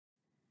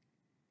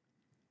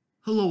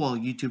Hello all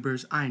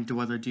YouTubers, I'm the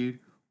Weather Dude.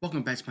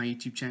 Welcome back to my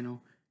YouTube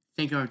channel.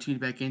 Thank you for tuning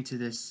back into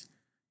this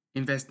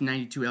Invest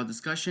 92L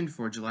discussion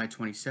for July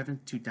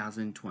 27th,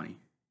 2020.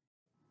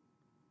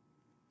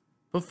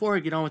 Before I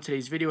get on with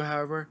today's video,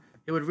 however,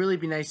 it would really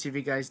be nice if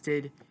you guys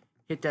did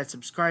hit that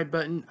subscribe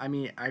button.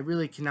 I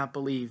really cannot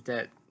believe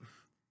that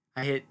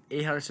I hit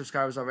 800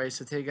 subscribers already,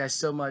 so thank you guys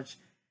so much.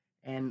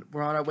 And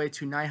we're on our way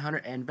to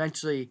 900 and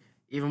eventually,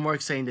 even more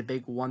exciting, the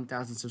big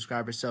 1,000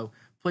 subscribers. So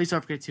please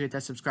don't forget to hit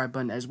that subscribe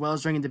button as well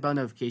as ringing the bell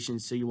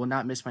notifications so you will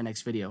not miss my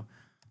next video.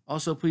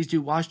 Also, please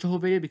do watch the whole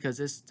video because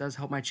this does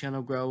help my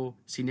channel grow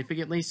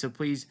significantly. So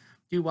please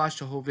do watch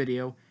the whole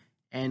video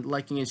and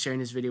liking and sharing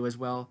this video as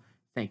well.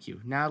 Thank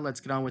you. Now let's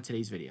get on with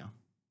today's video.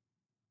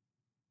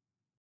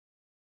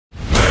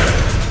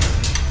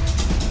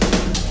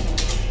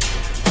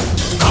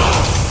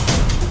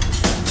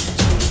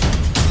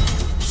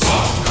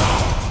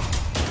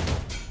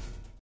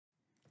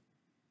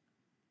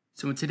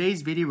 So in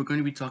today's video, we're going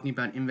to be talking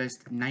about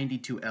Invest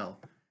 92L.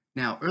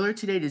 Now, earlier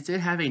today, this did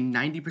have a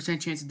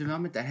 90% chance of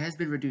development that has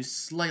been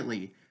reduced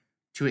slightly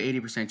to an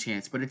 80%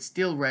 chance, but it's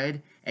still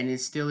red, and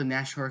it's still the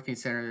National Hurricane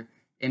Center.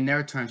 In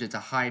their terms, it's a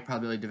high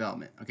probability of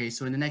development. Okay,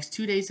 so in the next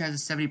 2 days, it has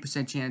a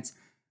 70% chance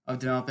of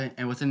development,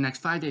 and within the next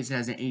 5 days, it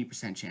has an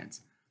 80%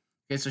 chance.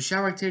 Okay, so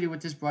shower activity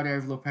with this broad area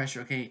of low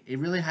pressure, okay, it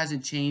really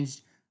hasn't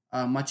changed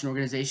much in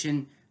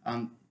organization.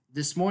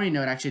 This morning,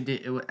 though, it actually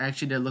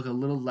did look a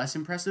little less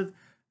impressive.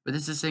 But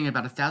this is saying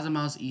about 1,000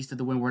 miles east of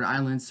the Windward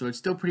Islands, so it's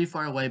still pretty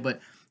far away, but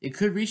it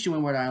could reach the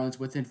Windward Islands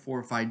within 4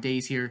 or 5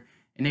 days here.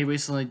 And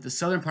the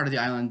southern part of the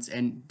islands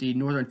and the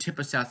northern tip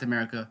of South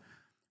America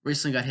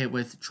recently got hit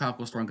with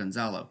Tropical Storm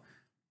Gonzalo.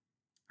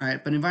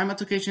 Alright, but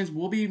environmental conditions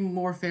will be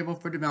more favorable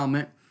for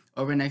development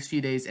over the next few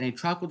days, and a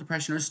tropical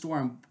depression or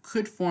storm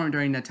could form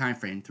during that time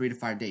frame, 3 to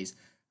 5 days.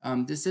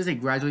 This is a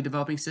gradually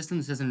developing system.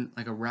 This isn't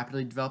like a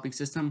rapidly developing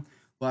system.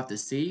 We'll have to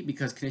see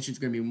because conditions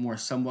are going to be more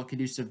somewhat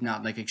conducive,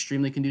 not like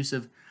extremely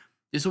conducive.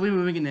 This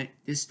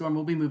storm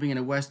will be moving in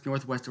a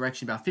west-northwest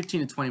direction, about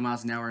 15 to 20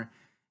 miles an hour,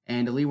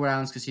 and the Leeward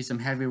Islands could see some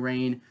heavy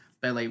rain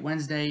by late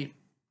Wednesday.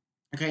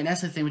 Okay, and that's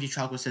the thing with these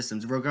tropical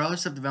systems.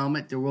 Regardless of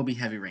development, there will be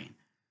heavy rain.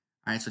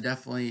 All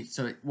right,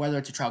 so whether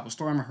it's a tropical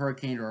storm, a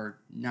hurricane, or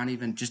not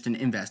even just an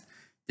invest,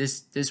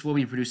 this will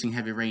be producing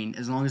heavy rain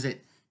as long as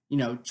it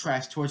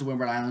tracks towards the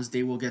Windward Islands.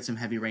 They will get some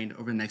heavy rain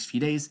over the next few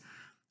days.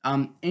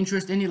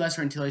 Interest in the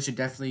lesser Antilles should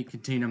definitely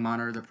continue to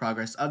monitor the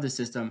progress of the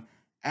system,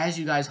 as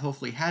you guys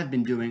hopefully have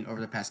been doing over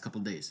the past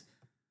couple days.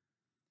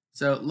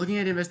 So looking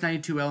at Invest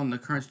 92L and the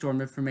current storm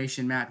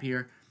information map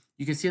here,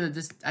 you can see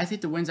that I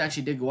think the winds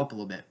actually did go up a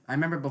little bit. I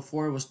remember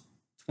before it was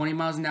 20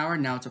 miles an hour,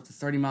 now it's up to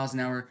 30 miles an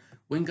hour.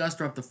 Wind gusts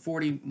are up to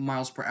 40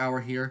 miles per hour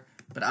here,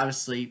 but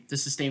obviously the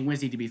sustained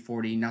winds need to be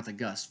 40, not the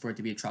gusts, for it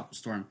to be a tropical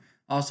storm.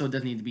 Also, it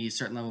does need to be a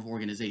certain level of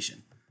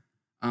organization.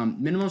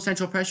 Minimum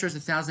central pressure is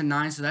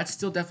 1,009, so that's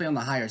still definitely on the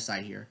higher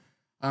side here.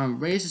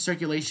 Radius of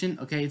circulation,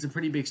 okay, it's a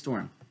pretty big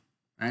storm.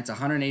 Right, it's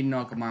 180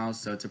 nautical miles,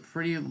 so it's a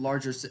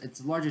larger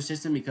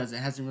system because it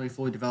hasn't really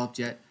fully developed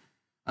yet.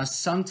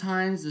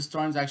 Sometimes the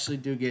storms actually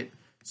do get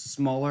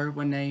smaller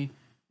when they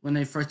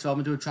first develop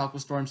into a tropical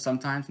storm.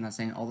 Sometimes, I'm not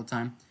saying all the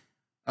time.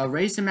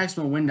 Radius to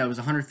maximum window is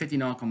 150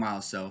 nautical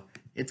miles, so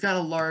it's got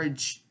a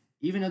large.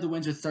 Even though the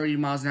winds are 30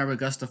 miles an hour,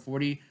 gusts to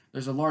 40,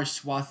 there's a large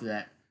swath of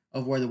that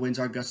of where the winds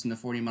are gusting to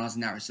 40 miles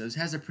an hour. So this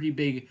has a pretty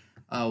big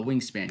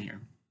wingspan here,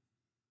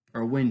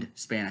 or wind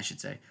span, I should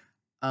say.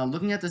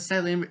 Looking at the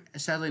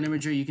satellite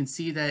imagery, you can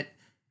see that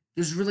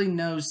there's really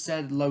no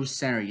said low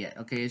center yet.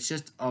 Okay, it's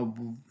just a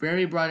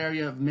very broad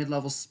area of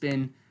mid-level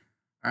spin.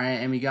 All right,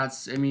 and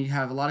we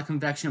have a lot of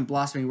convection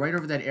blossoming right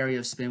over that area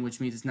of spin, which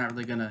means it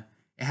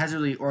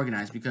hasn't really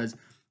organized, because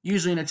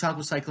usually in a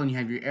tropical cyclone you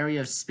have your area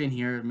of spin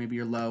here, maybe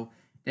your low,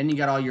 then you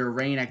got all your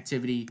rain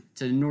activity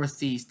to the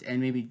northeast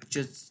and maybe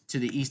just to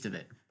the east of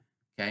it.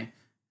 Okay.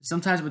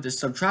 Sometimes with the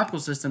subtropical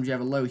systems, you have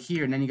a low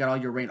here, and then you got all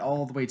your rain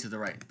all the way to the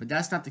right. But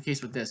that's not the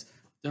case with this.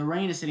 The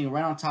rain is sitting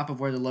right on top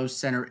of where the low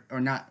center, or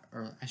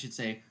I should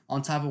say,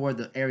 on top of where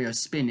the area of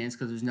spin is,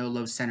 because there's no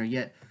low center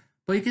yet.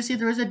 But you can see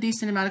there is a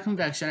decent amount of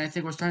convection. I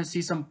think we're starting to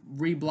see some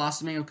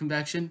reblossoming of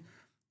convection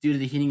due to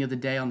the heating of the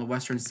day on the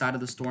western side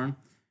of the storm.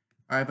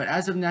 All right, but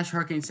as of the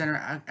National Hurricane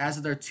Center, as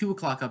of their 2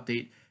 o'clock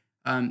update,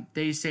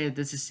 they say that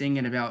this is sitting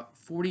at about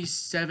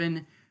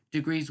 47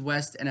 degrees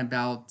west and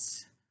about,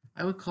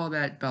 I would call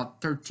that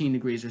about 13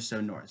 degrees or so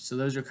north. So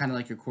those are kind of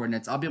like your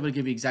coordinates. I'll be able to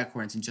give you exact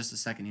coordinates in just a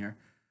second here.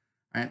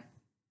 All right.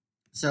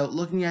 So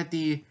looking at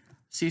the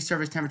sea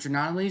surface temperature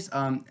anomalies,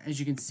 as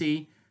you can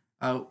see,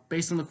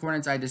 based on the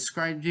coordinates I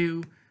described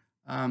you,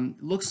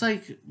 looks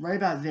like right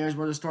about there is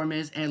where the storm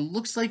is, and it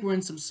looks like we're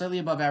in some slightly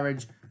above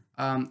average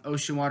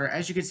ocean water.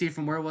 As you can see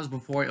from where it was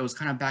before, it was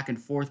kind of back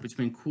and forth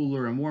between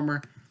cooler and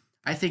warmer.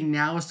 I think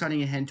now we're starting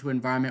to head into an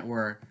environment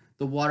where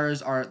the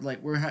waters are like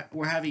you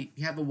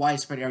have a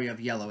widespread area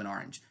of yellow and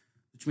orange,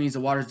 which means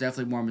the water is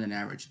definitely warmer than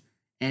average.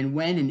 And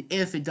when and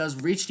if it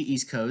does reach the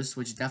East Coast,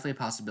 which is definitely a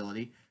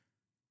possibility,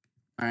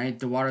 all right,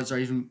 the waters are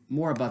even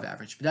more above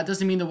average. But that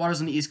doesn't mean the waters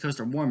on the East Coast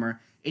are warmer.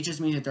 It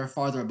just means that they're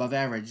farther above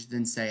average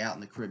than, say, out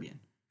in the Caribbean.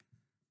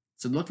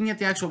 So looking at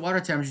the actual water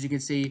temperatures, you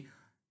can see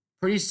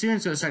pretty soon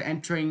it's going to start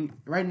entering.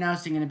 Right now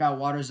it's thinking about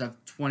waters of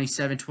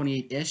 27,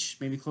 28-ish,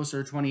 maybe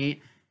closer to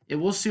 28. It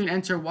will soon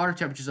enter water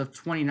temperatures of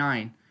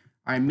 29.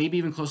 All right, maybe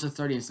even closer to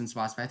 30 in some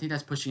spots, but I think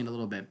that's pushing it a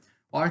little bit.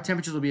 Water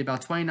temperatures will be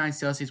about 29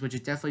 Celsius, which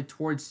is definitely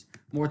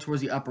more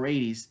towards the upper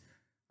 80s.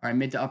 All right,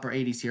 mid to upper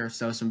 80s here,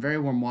 so some very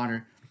warm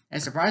water.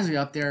 And surprisingly,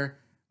 up there,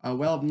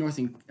 well up north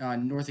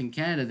in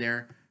Canada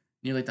there,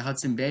 near like the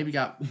Hudson Bay, we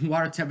got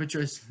water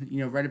temperatures,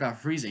 right about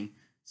freezing.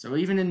 So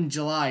even in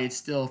July, it's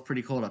still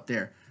pretty cold up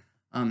there.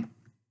 But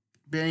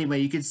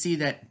anyway, you can see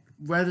that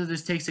whether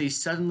this takes a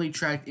southerly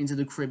track into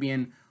the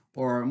Caribbean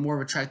or more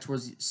of a track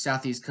towards the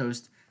southeast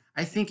coast,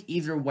 I think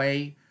either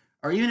way,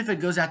 or even if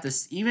it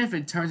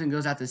turns and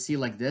goes out to sea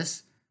like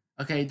this,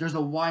 okay, there's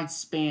a wide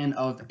span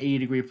of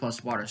 80-degree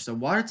plus water. So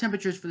water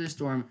temperatures for this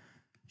storm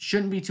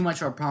shouldn't be too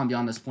much of a problem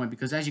beyond this point,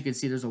 because as you can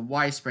see, there's a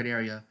widespread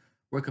area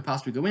where it could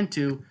possibly go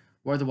into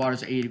where the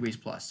waters are 80 degrees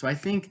plus. So I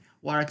think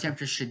water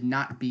temperature should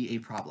not be a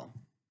problem.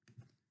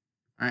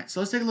 All right,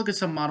 so let's take a look at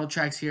some model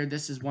tracks here.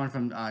 This is one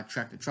from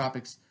Track the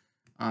Tropics.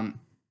 And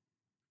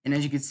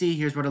as you can see,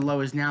 here's where the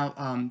low is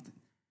now.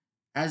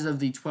 As of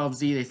the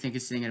 12Z, they think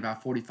it's sitting at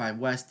about 45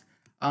 west.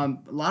 A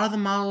lot of the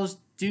models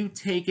do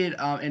take it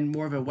in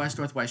more of a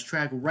west-northwest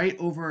track, right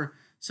over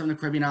some of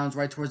the Caribbean islands,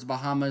 right towards the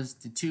Bahamas.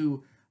 The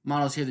two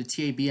models here, the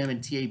TABM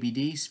and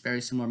TABD,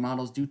 very similar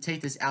models, do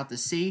take this out to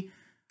sea.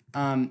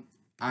 I'm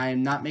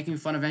not making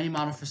fun of any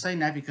model for saying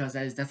that, because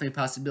that is definitely a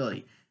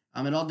possibility.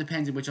 It all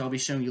depends, which I'll be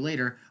showing you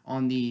later,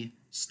 on the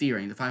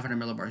steering, the 500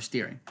 millibar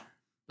steering.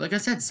 Like I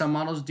said, some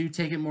models do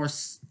take it more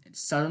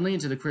southerly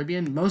into the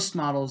Caribbean. Most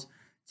models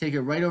take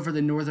it right over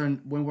the northern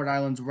Windward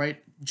Islands,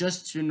 right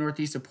just to the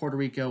northeast of Puerto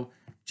Rico,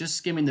 just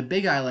skimming the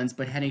big islands,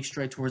 but heading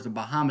straight towards the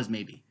Bahamas,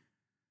 maybe.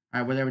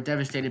 All right, where they were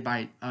devastated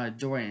by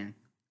Dorian,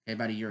 okay,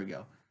 about a year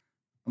ago.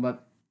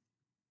 But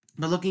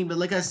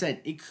like I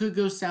said, it could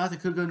go south,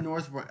 it could go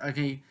north.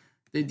 Okay,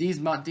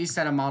 these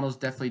set of models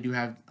definitely do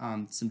have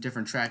some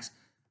different tracks.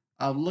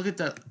 Look at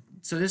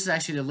so this is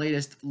actually the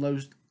latest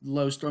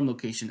low storm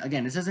location.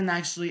 Again, this isn't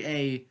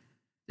actually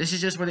this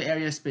is just where the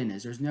area of spin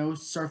is. There's no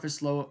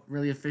surface low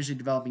really officially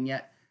developing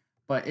yet,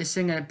 but it's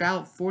sitting at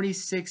about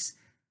 46,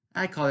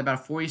 I call it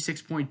about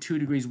 46.2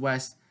 degrees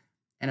west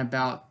and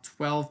about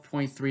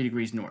 12.3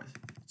 degrees north.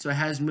 So it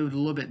has moved a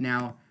little bit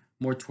now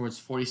more towards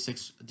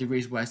 46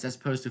 degrees west as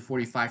opposed to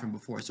 45 from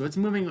before. So it's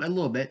moving a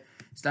little bit.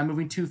 It's not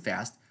moving too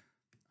fast.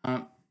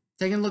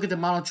 Taking a look at the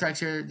model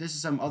tracks here, this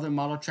is some other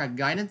model track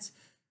guidance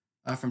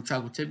from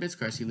Tropical Tidbits,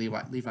 courtesy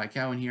Levi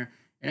Cowan here.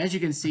 And as you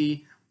can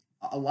see,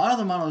 a lot of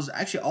the models,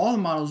 actually all the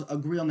models,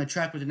 agree on the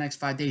track with the next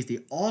 5 days. They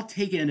all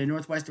take it in the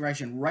northwest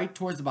direction, right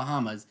towards the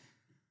Bahamas.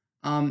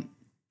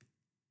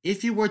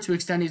 If you were to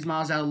extend these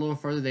models out a little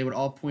further, they would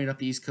all point up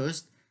the East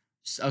Coast.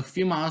 A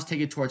few models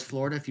take it towards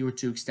Florida if you were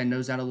to extend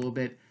those out a little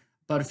bit.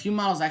 But a few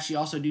models actually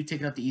also do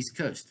take it up the East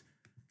Coast.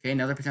 Okay,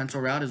 another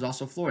potential route is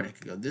also Florida. It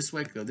could go this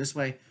way, it could go this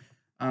way.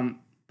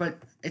 But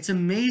it's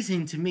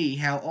amazing to me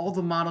how all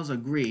the models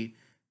agree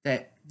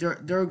that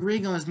they're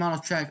agreeing on this model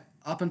track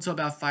up until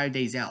about 5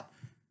 days out.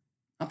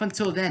 Up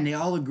until then, they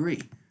all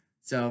agree.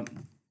 So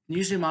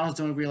usually models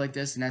don't agree like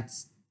this, and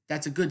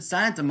that's a good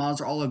sign that the models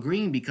are all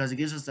agreeing, because it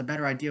gives us a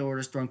better idea where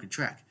the storm could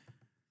track.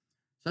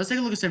 So let's take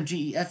a look at some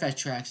GEFS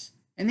tracks,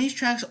 and these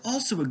tracks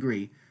also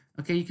agree.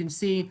 Okay, you can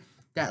see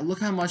that look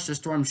how much the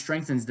storm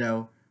strengthens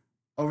though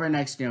over the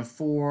next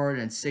 4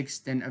 and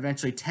 6 and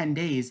eventually 10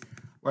 days,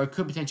 where it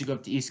could potentially go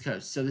up the East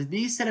Coast. So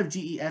these set of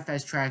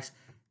GEFS tracks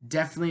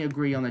definitely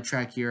agree on the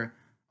track here.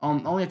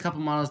 Only a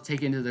couple models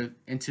take into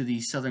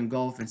the Southern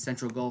Gulf and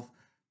Central Gulf.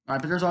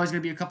 But there's always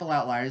going to be a couple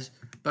outliers.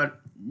 But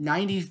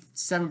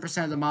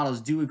 97% of the models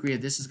do agree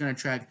that this is going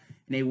to track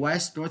in a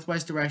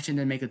west-northwest direction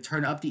and make a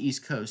turn up the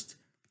East Coast.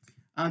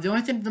 The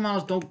only thing that the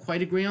models don't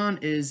quite agree on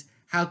is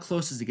how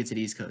close does it get to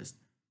the East Coast.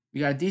 You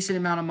got a decent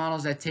amount of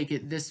models that take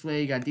it this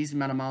way. You got a decent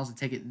amount of models that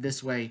take it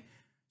this way.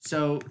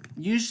 So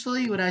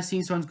usually when I've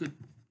seen someone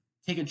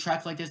take a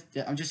track like this,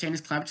 I'm just saying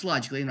this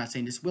climatologically. I'm not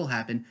saying this will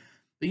happen.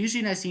 But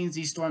usually when I've seen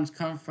these storms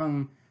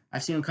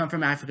I've seen them come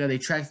from Africa. They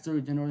track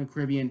through the Northern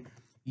Caribbean.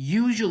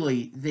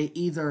 Usually they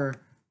either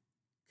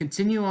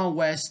continue on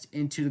west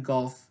into the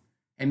Gulf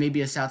and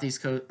maybe a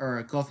southeast coast or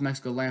a Gulf of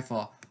Mexico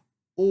landfall,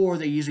 or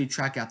they usually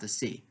track out to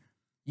sea.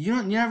 You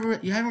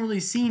haven't really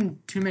seen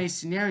too many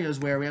scenarios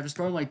where we have a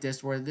storm like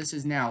this, where this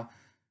is now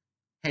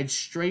head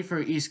straight for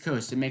East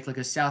Coast and make like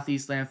a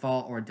southeast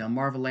landfall or a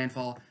Delmarva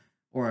landfall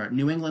or a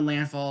New England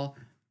landfall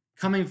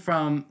coming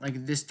from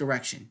like this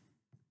direction,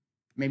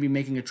 maybe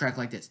making a track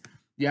like this.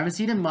 You haven't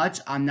seen it much.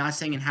 I'm not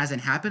saying it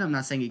hasn't happened. I'm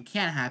not saying it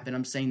can't happen.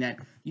 I'm saying that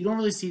you don't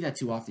really see that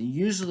too often.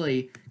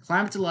 Usually,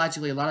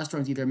 climatologically, a lot of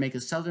storms either make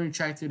a southern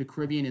track through the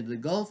Caribbean into the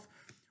Gulf,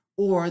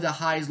 or the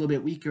high is a little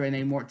bit weaker and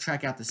they more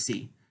track out to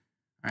sea,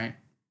 right?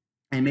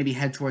 And maybe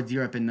head towards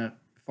Europe in the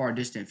far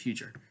distant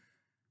future.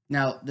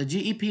 Now, the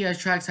GEPS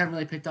tracks haven't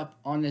really picked up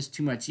on this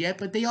too much yet,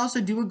 but they also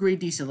do agree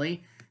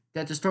decently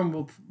that the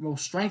storm will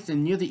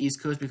strengthen near the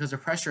East Coast because the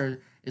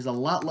pressure is a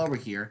lot lower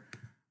here,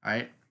 all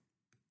right?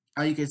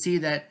 You can see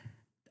that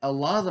a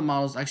lot of the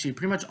models, actually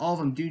pretty much all of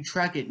them, do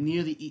track it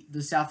near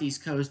the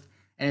southeast coast,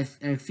 and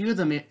a few of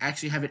them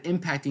actually have it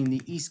impacting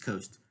the east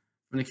coast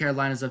from the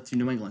Carolinas up to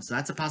New England. So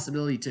that's a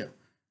possibility too.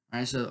 All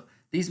right, so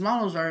these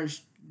models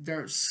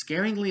they're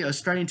scaringly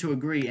starting to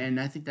agree, and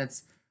I think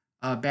that's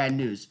bad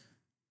news.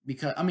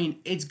 Because, I mean,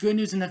 it's good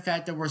news in the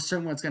fact that we're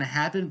certain what's going to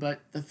happen, but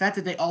the fact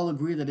that they all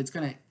agree that it's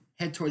going to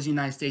head towards the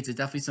United States is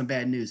definitely some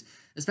bad news,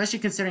 especially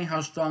considering how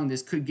strong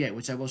this could get,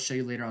 which I will show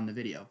you later on in the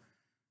video.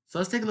 So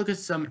let's take a look at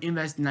some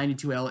Invest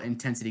 92L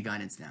intensity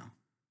guidance now.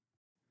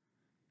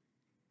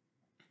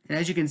 And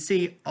as you can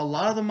see, a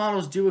lot of the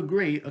models do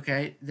agree,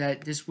 okay,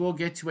 that this will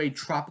get to a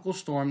tropical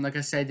storm. Like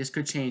I said, this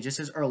could change.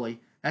 This is early.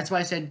 That's why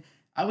I said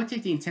I would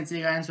take the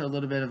intensity guidance with a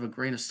little bit of a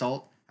grain of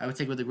salt. I would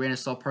take it with a grain of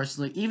salt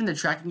personally. Even the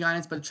tracking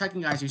guidance, but the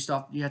tracking guidance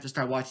you have to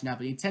start watching out.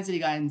 But the intensity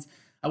guidance,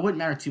 I wouldn't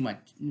matter too much.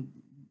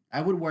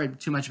 I wouldn't worry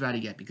too much about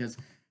it yet, because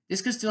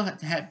this could still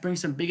bring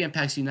some big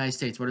impacts to the United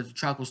States, whether it's a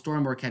tropical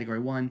storm or Category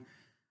 1.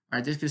 All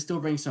right, this could still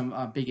bring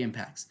some big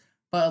impacts.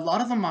 But a lot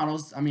of the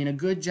models, I mean, a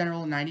good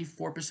general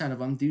 94% of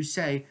them do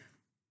say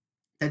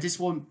that this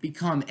will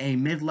become a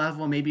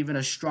mid-level, maybe even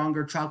a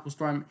stronger tropical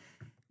storm.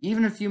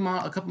 Even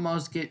a couple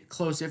models get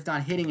close, if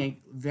not hitting a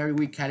very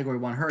weak Category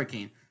 1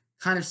 hurricane,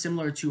 kind of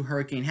similar to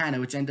Hurricane Hannah,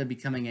 which ended up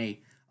becoming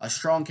a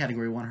strong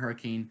Category 1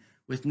 hurricane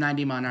with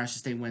 90-mile-an-hour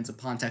sustained winds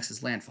upon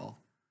Texas landfall.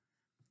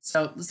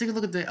 So let's take a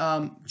look at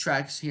the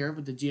tracks here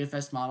with the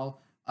GFS model.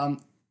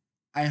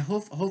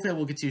 Hopefully I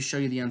will get to show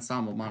you the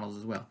ensemble models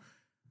as well.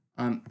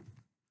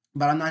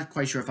 But I'm not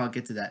quite sure if I'll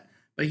get to that.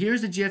 But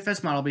here's the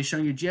GFS model. I'll be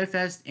showing you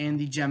GFS and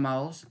the GEM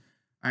models.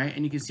 All right,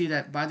 and you can see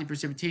that by the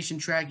precipitation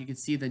track, you can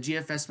see the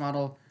GFS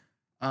model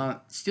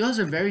still has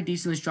a very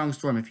decently strong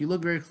storm. If you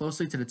look very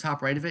closely to the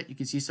top right of it, you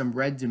can see some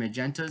reds and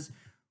magentas,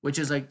 which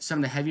is like some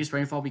of the heaviest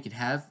rainfall we could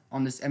have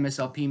on this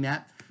MSLP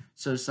map.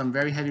 So some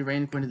very heavy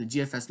rain according to the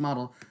GFS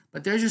model.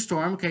 But there's your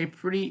storm. Okay,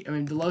 I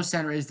mean, the low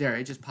center is there.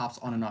 It just pops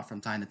on and off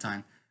from time to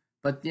time.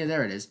 But yeah,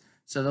 there it is.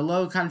 So the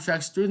low kind of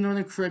tracks through the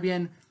Northern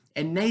Caribbean,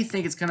 and they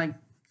think it's gonna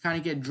kind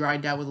of get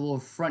dried out with a little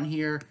front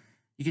here.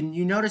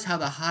 You notice how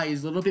the high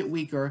is a little bit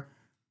weaker.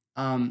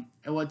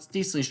 Well, it's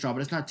decently strong,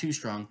 but it's not too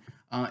strong.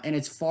 And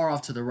it's far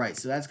off to the right.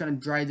 So that's going to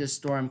dry this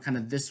storm kind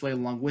of this way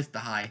along with the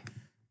high.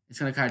 It's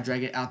going to kind of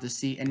drag it out to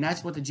sea. And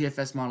that's what the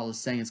GFS model is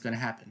saying is going to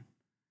happen.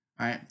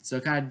 All right. So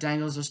it kind of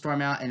dangles the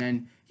storm out. And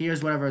then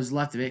here's whatever is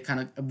left of it, kind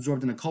of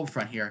absorbed in the cold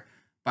front here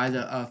by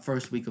the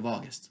first week of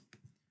August.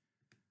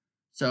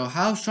 So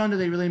how strong do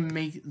they really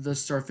make the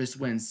surface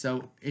winds?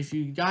 So if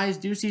you guys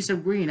do see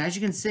some green, as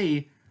you can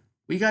see,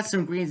 we got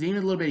some greens and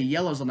even a little bit of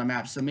yellows on the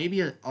map. So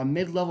maybe a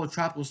mid-level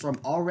tropical storm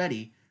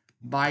already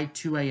by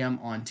 2 a.m.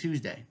 on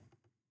Tuesday.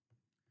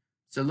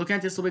 So looking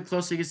at this a little bit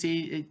closely, you can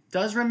see it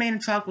does remain a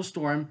tropical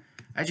storm.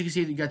 As you can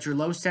see, you got your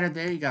low center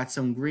there. You got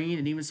some green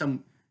and even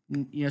some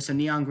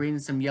neon green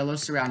and some yellow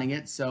surrounding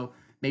it. So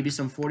maybe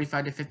some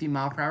 45 to 50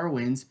 mile per hour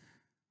winds.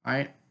 All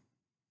right.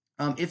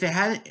 If it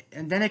had,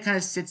 and then it kind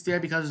of sits there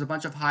because there's a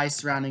bunch of highs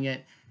surrounding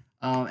it.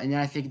 And then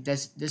I think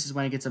this is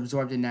when it gets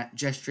absorbed in that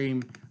jet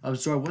stream,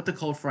 absorbed with the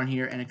cold front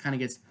here, and it kind of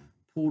gets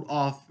pulled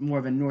off more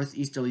of a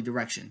northeasterly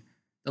direction.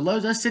 The low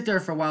does sit there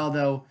for a while,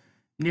 though,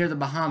 near the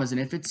Bahamas. And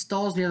if it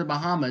stalls near the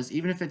Bahamas,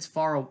 even if it's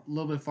a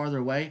little bit farther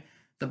away,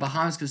 the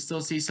Bahamas could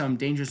still see some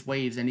dangerous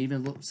waves and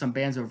even some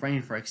bands of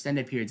rain for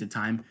extended periods of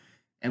time.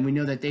 And we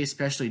know that they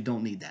especially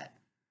don't need that.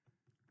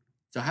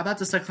 So how about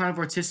the cyclonic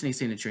vorticity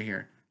signature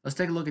here? Let's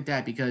take a look at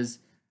that, because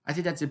I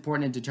think that's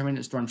important in determining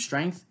the storm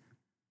strength.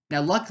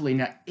 Now, luckily,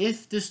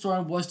 if this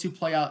storm was to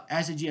play out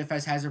as the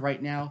GFS has it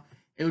right now,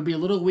 it would be a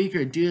little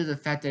weaker due to the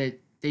fact that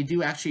they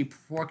do actually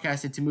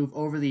forecast it to move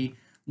over the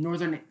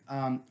northern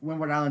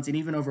Windward Islands and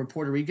even over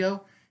Puerto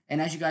Rico. And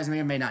as you guys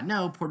may or may not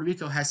know, Puerto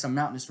Rico has some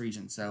mountainous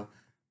regions. So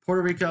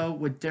Puerto Rico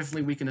would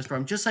definitely weaken the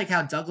storm, just like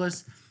how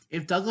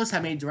if Douglas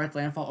had made direct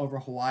landfall over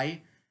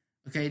Hawaii,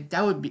 okay,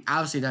 that would be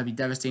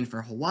devastating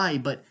for Hawaii,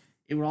 but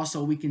it would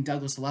also weaken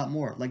Douglas a lot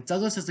more. Like,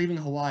 Douglas is leaving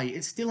Hawaii.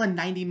 It's still a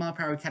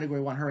 90-mile-per-hour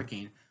Category 1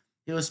 hurricane.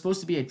 It was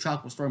supposed to be a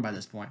tropical storm by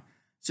this point.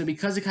 So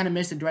because it kind of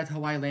missed a direct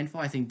Hawaii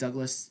landfall, I think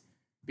Douglas,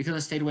 because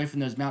it stayed away from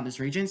those mountainous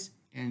regions,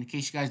 and in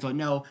case you guys don't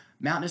know,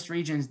 mountainous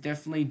regions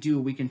definitely do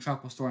weaken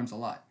tropical storms a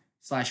lot,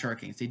 /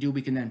 hurricanes. They do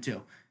weaken them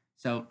too.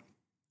 So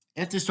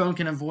if the storm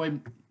can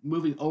avoid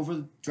moving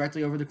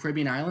directly over the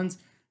Caribbean islands,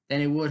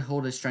 then it would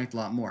hold its strength a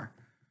lot more.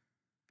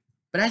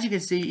 But as you can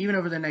see, even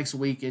over the next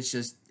week, the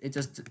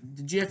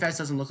GFS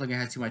doesn't look like it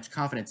has too much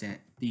confidence in it.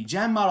 The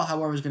GEM model,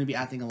 however, is going to be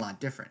acting a lot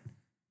different.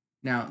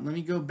 Now, let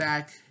me go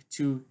back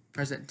to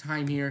present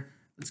time here.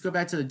 Let's go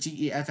back to the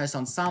GEFS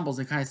ensembles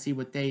and kind of see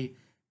what they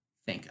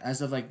think.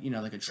 As of like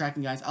a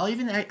tracking guide. I'll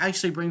even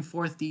actually bring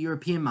forth the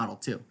European model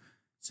too.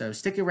 So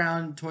stick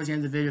around towards the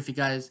end of the video if you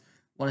guys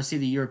want to see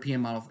the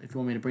European model, if you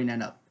want me to bring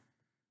that up.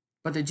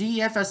 But the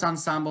GEFS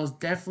ensembles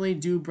definitely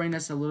do bring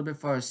us a little bit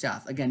farther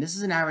south. Again, this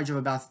is an average of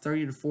about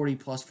 30 to 40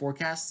 plus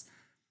forecasts.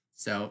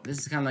 So this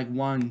is kind of like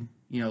one,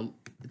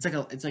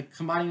 it's like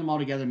combining them all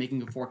together,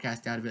 making a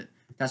forecast out of it.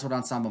 That's what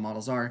ensemble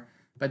models are.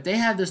 But they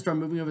have this storm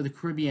moving over the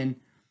Caribbean.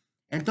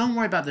 And don't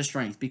worry about the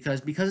strength,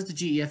 because it's the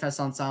GEFS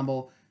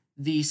ensemble,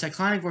 the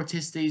cyclonic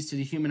vorticities to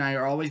the human eye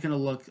are always going to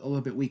look a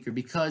little bit weaker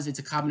because it's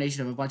a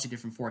combination of a bunch of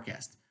different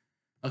forecasts.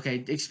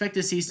 Okay, expect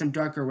to see some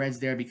darker reds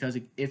there because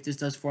if this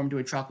does form to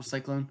a tropical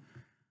cyclone,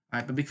 all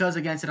right, but because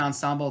against an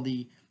ensemble,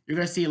 you're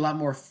going to see a lot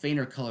more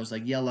fainter colors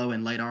like yellow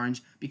and light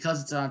orange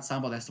because it's an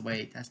ensemble. That's the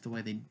way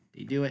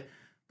they do it.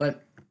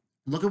 But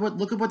look at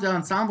what the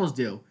ensembles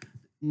do.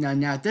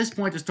 Now at this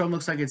point, the storm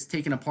looks like it's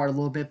taken apart a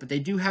little bit, but they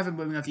do have it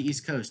moving up the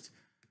East Coast.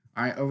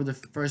 All right, over the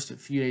first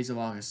few days of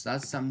August. So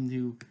that's something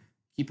to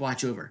keep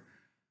watch over.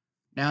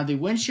 Now the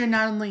wind shear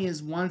not only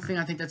is one thing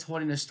I think that's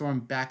holding the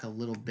storm back a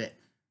little bit.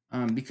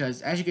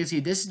 Because as you can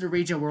see, this is the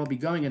region where we'll be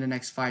going in the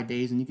next 5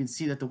 days, and you can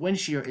see that the wind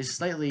shear is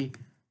slightly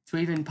to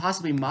even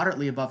possibly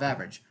moderately above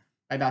average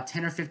by about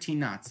 10 or 15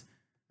 knots.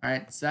 All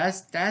right, so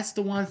that's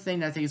the one thing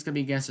that I think is going to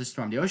be against the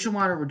storm. The ocean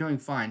water, we're doing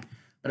fine,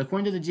 but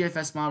according to the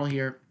GFS model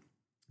here,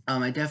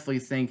 I definitely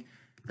think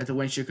that the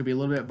wind shear could be a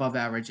little bit above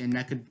average, and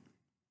that could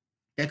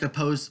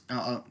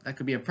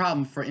be a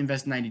problem for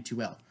Invest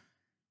 92L. All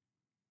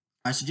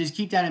right, so just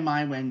keep that in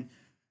mind when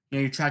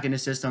you're tracking the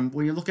system.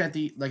 When you look at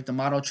the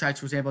model tracks,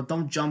 for example,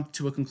 don't jump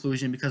to a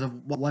conclusion because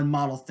of what one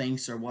model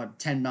thinks or what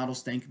 10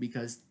 models think,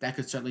 because that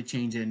could certainly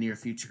change in the near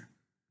future.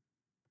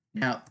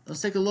 Now,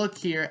 let's take a look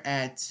here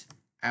at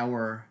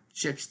our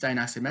ship's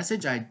diagnostic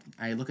message. I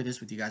look at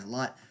this with you guys a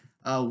lot.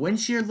 Wind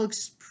shear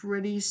looks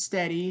pretty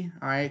steady,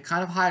 all right,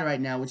 kind of high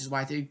right now, which is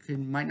why I think it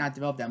might not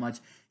develop that much.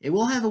 It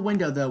will have a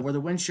window, though, where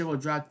the wind shear will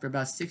drop for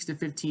about 6 to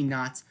 15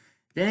 knots.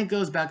 Then it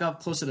goes back up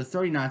closer to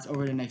 30 knots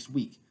over the next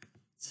week.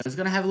 So it's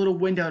going to have a little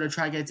window to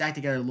try to get its act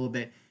together a little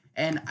bit.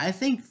 And I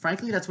think,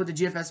 frankly, that's what the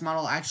GFS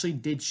model actually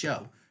did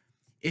show.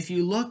 If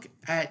you look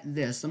at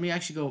this, let me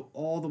actually go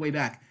all the way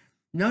back.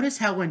 Notice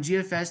how when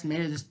GFS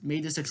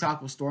made this a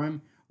tropical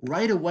storm,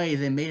 right away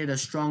they made it a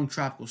strong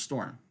tropical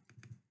storm.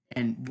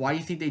 And why do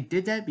you think they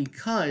did that?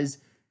 Because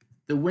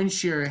the wind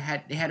shear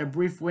had a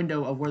brief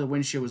window of where the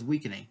wind shear was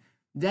weakening.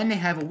 Then they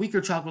have a weaker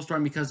tropical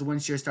storm because the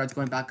wind shear starts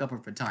going back up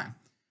over time.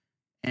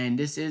 And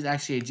this is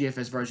actually a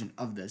GFS version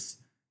of this.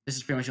 This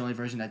is pretty much the only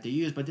version that they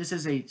use, but this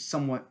is a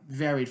somewhat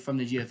varied from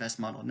the GFS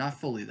model. Not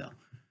fully, though. All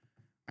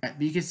right,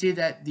 but you can see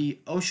that the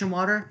ocean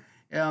water,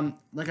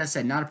 like I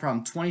said, not a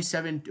problem.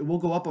 27, it will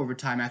go up over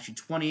time, actually.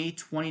 28,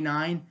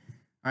 29,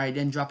 all right,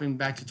 then dropping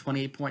back to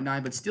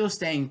 28.9, but still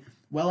staying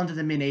well into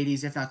the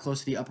mid-80s, if not close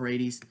to the upper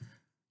 80s.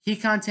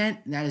 Heat content,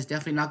 that is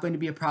definitely not going to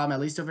be a problem,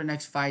 at least over the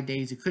next 5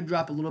 days. It could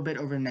drop a little bit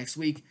over the next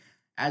week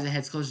as it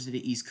heads closer to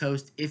the East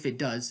Coast, if it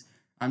does.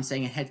 I'm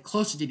saying it head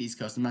closer to the East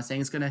Coast. I'm not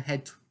saying it's going to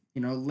head,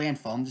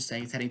 landfall. I'm just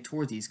saying it's heading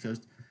towards the East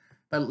Coast.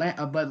 But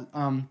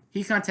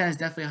heat content is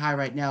definitely high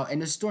right now.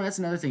 And the storm, that's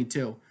another thing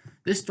too.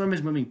 This storm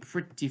is moving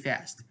pretty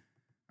fast.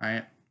 All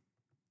right.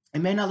 It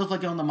may not look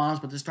like it on the models,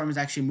 but the storm is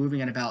actually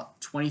moving at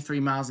about 23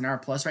 miles an hour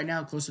plus right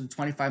now, closer to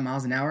 25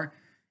 miles an hour.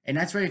 And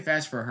that's very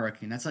fast for a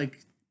hurricane. That's like,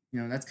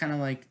 that's kind of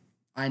like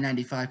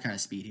I-95 kind of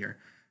speed here.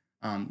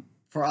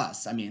 For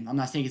us, I mean, I'm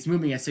not saying it's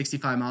moving at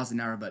 65 miles an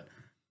hour, but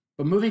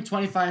moving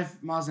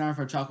 25 miles an hour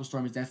for a tropical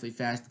storm is definitely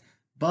fast.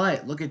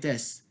 But look at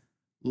this.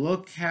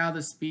 Look how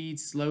the speed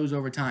slows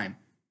over time.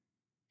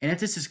 And if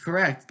this is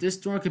correct, this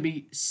storm could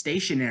be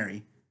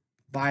stationary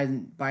by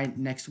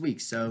next week.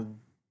 So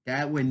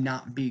that would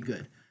not be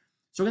good.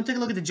 So we're going to take a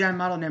look at the GEM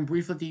model and then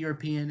briefly at the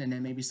European and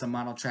then maybe some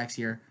model tracks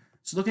here.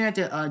 So looking at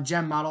the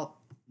GEM model,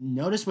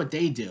 notice what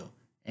they do.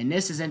 And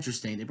this is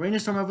interesting. They bring the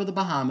storm over the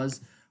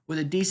Bahamas with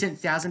a decent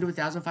 1,000 to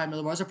 1,005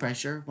 millibars of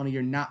pressure, one of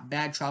your not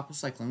bad tropical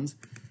cyclones.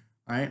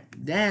 All right.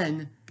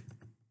 Then,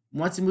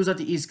 once it moves up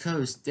the East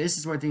Coast, this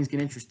is where things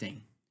get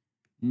interesting.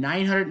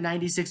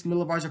 996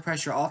 millibars of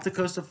pressure off the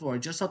coast of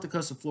Florida, just off the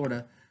coast of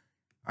Florida,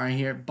 all right,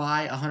 here,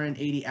 by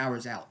 180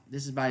 hours out.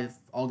 This is by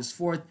August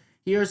 4th.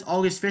 Here's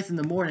August 5th in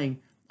the morning.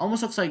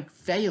 Almost looks like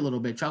Faye a little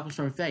bit, Tropical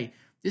Storm Faye.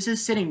 This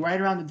is sitting right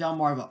around the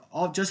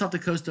Delmarva, just off the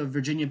coast of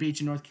Virginia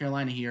Beach in North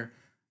Carolina here,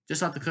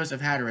 just off the coast of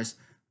Hatteras,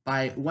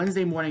 by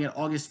Wednesday morning at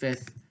August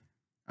 5th.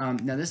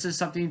 Now, this is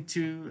something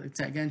to,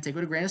 again, take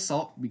with a grain of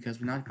salt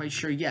because we're not quite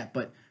sure yet,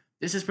 but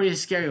this is pretty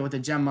scary what the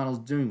GEM model is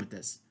doing with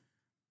this.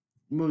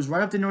 It moves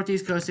right up the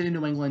northeast coast into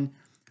New England.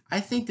 I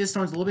think this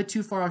storm's a little bit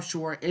too far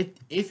offshore.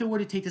 If it were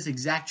to take this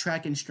exact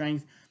track and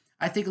strength,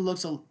 I think it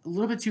looks a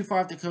little bit too far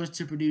off the coast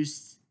to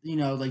produce,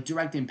 like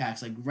direct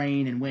impacts like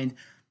rain and wind.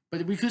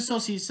 But we could still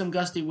see some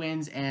gusty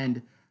winds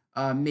and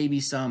maybe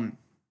some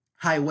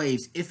high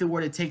waves if it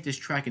were to take this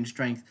track and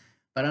strength.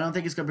 But I don't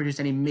think it's going to produce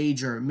any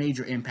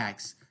major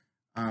impacts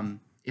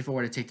if it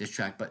were to take this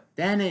track. But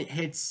then it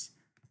hits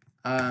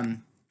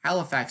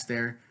Halifax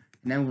there,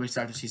 and then we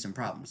start to see some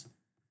problems.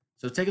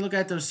 So take a look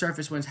at those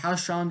surface winds. How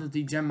strong does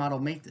the GEM model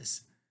make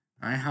this?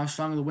 All right, how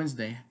strong are the winds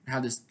they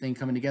have this thing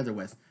coming together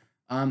with?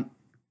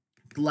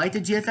 Like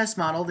the GFS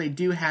model, they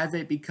do have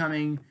it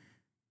becoming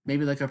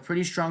maybe like a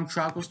pretty strong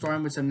tropical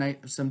storm with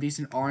some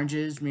decent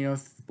oranges,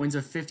 winds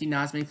of 50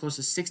 knots, maybe close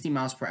to 60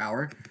 miles per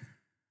hour.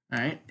 All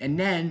right, and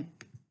then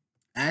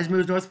as it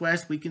moves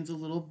northwest, weakens a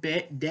little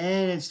bit,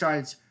 then it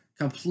starts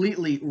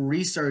completely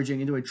resurging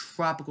into a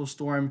tropical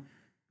storm,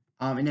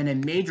 and then a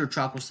major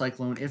tropical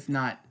cyclone, if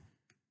not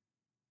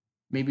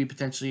maybe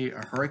potentially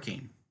a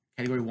hurricane.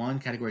 Category 1,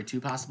 Category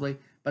 2 possibly.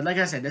 But like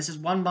I said, this is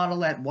one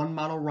model at one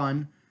model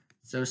run.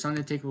 So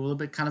something to take a little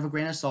bit kind of a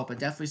grain of salt, but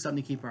definitely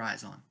something to keep our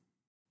eyes on.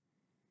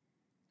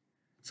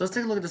 So let's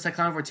take a look at the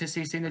cyclonic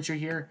vorticity signature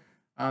here.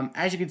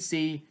 As you can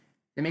see,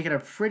 they make it a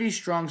pretty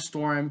strong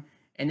storm,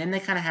 and then they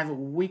kind of have it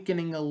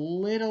weakening a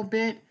little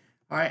bit.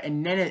 All right,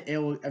 and then it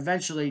will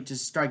eventually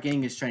just start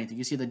gaining its strength. You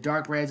can see the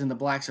dark reds and the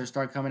blacks are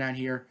start coming out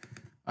here,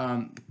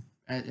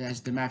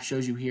 as the map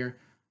shows you here.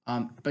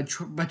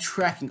 But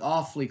tracking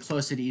awfully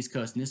close to the East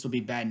Coast, and this will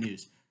be bad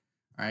news.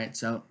 All right,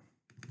 so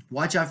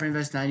watch out for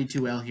Invest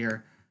 92L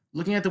here.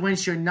 Looking at the wind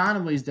shear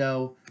anomalies,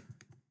 though,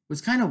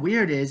 what's kind of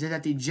weird is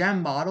that the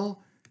GEM model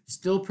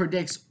still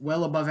predicts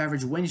well above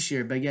average wind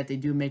shear, but yet they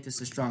do make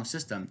this a strong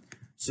system.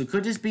 So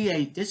could this be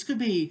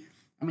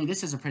I mean,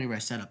 this is a pretty rare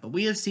setup, but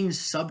we have seen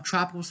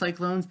subtropical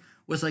cyclones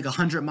with like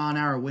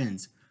 100-mile-an-hour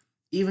winds.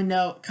 Even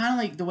though, kind of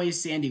like the way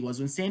Sandy was.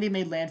 When Sandy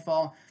made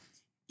landfall,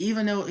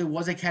 even though it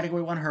was a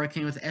Category 1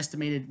 hurricane with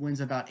estimated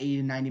winds of about 80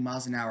 to 90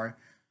 miles an hour,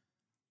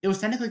 it was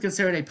technically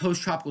considered a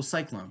post-tropical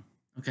cyclone,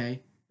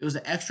 okay? It was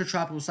an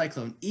extratropical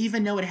cyclone.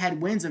 Even though it had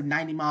winds of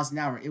 90 miles an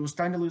hour, it was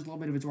starting to lose a little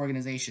bit of its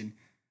organization.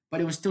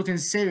 But it was still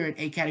considered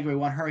a Category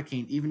 1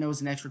 hurricane, even though it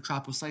was an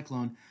extratropical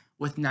cyclone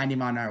with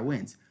 90-mile-an-hour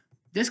winds.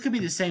 This could be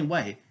the same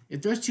way.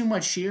 If there's too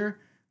much shear,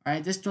 all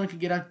right, this storm could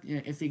get up,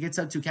 if it gets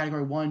up to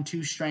Category 1,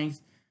 2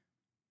 strength,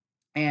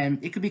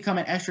 and it could become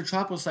an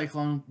extratropical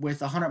cyclone with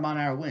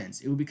 100-mile-an-hour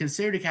winds. It would be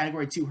considered a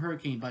Category 2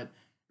 hurricane, but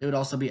it would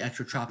also be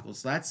extratropical.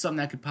 So that's something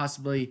that could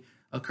possibly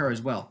occur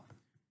as well.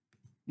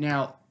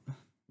 Now,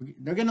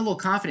 they're getting a little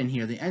confident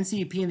here. The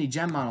NCEP and the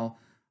GEM model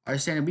are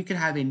saying that we could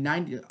have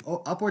a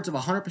upwards of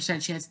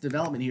 100% chance of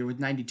development here with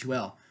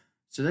 92L.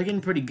 So they're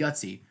getting pretty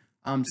gutsy.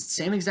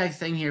 Same exact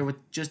thing here with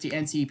just the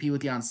NCEP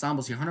with the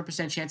ensembles here.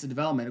 100% chance of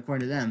development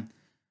according to them.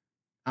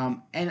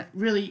 And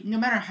really, no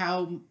matter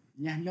how,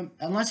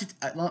 unless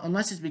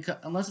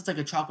it's like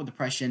a tropical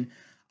depression,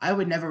 I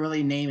would never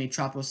really name a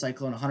tropical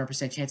cyclone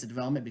 100% chance of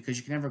development because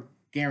you can never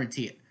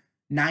guarantee it.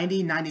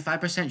 90,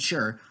 95%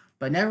 sure,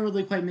 but never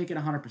really quite make it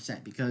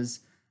 100% because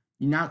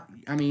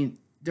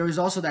there is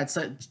also that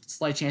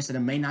slight chance that it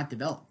may not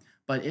develop.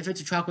 But if it's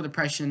a tropical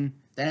depression,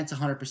 then it's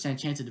 100%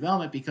 chance of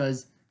development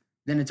because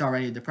then it's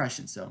already a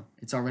depression, so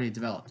it's already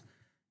developed.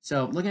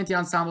 So looking at the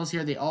ensembles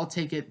here, they all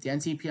take it. The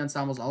NCP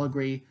ensembles all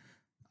agree.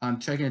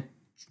 Taking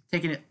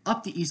it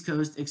up the East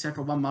Coast, except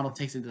for one model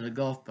takes it to the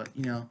Gulf. But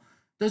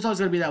there's always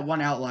going to be that one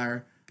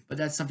outlier. But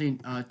that's something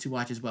to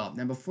watch as well.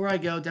 Now, before I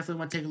go, definitely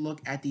want to take a look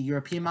at the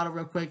European model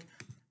real quick.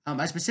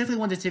 I specifically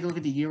wanted to take a look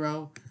at the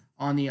Euro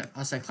on the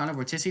cyclonic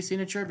vorticity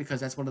signature because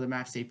that's one of the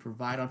maps they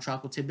provide on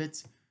Tropical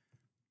Tidbits.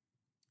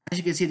 As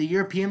you can see, the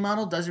European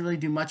model doesn't really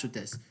do much with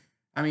this.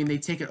 I mean,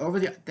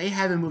 they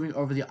have it moving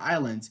over the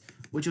islands,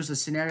 which was a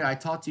scenario I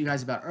talked to you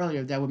guys about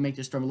earlier that would make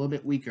the storm a little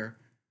bit weaker.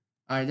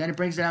 All right, then it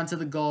brings it down to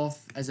the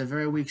Gulf as a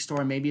very weak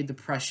storm, maybe a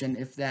depression,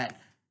 if that,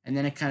 and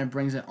then it kind of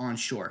brings it on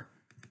shore,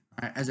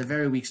 all right, as a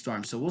very weak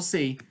storm. So we'll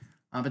see,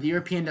 but the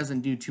European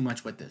doesn't do too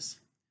much with this.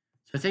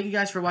 So thank you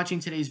guys for watching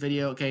today's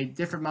video. Okay,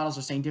 different models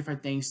are saying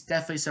different things.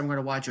 Definitely something we're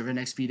going to watch over the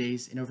next few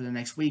days and over the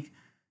next week.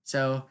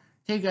 So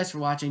thank you guys for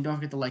watching. Don't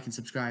forget to like and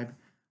subscribe.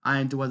 I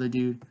am the Weather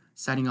Dude,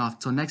 signing off.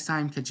 Till next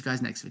time, catch you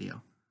guys next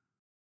video.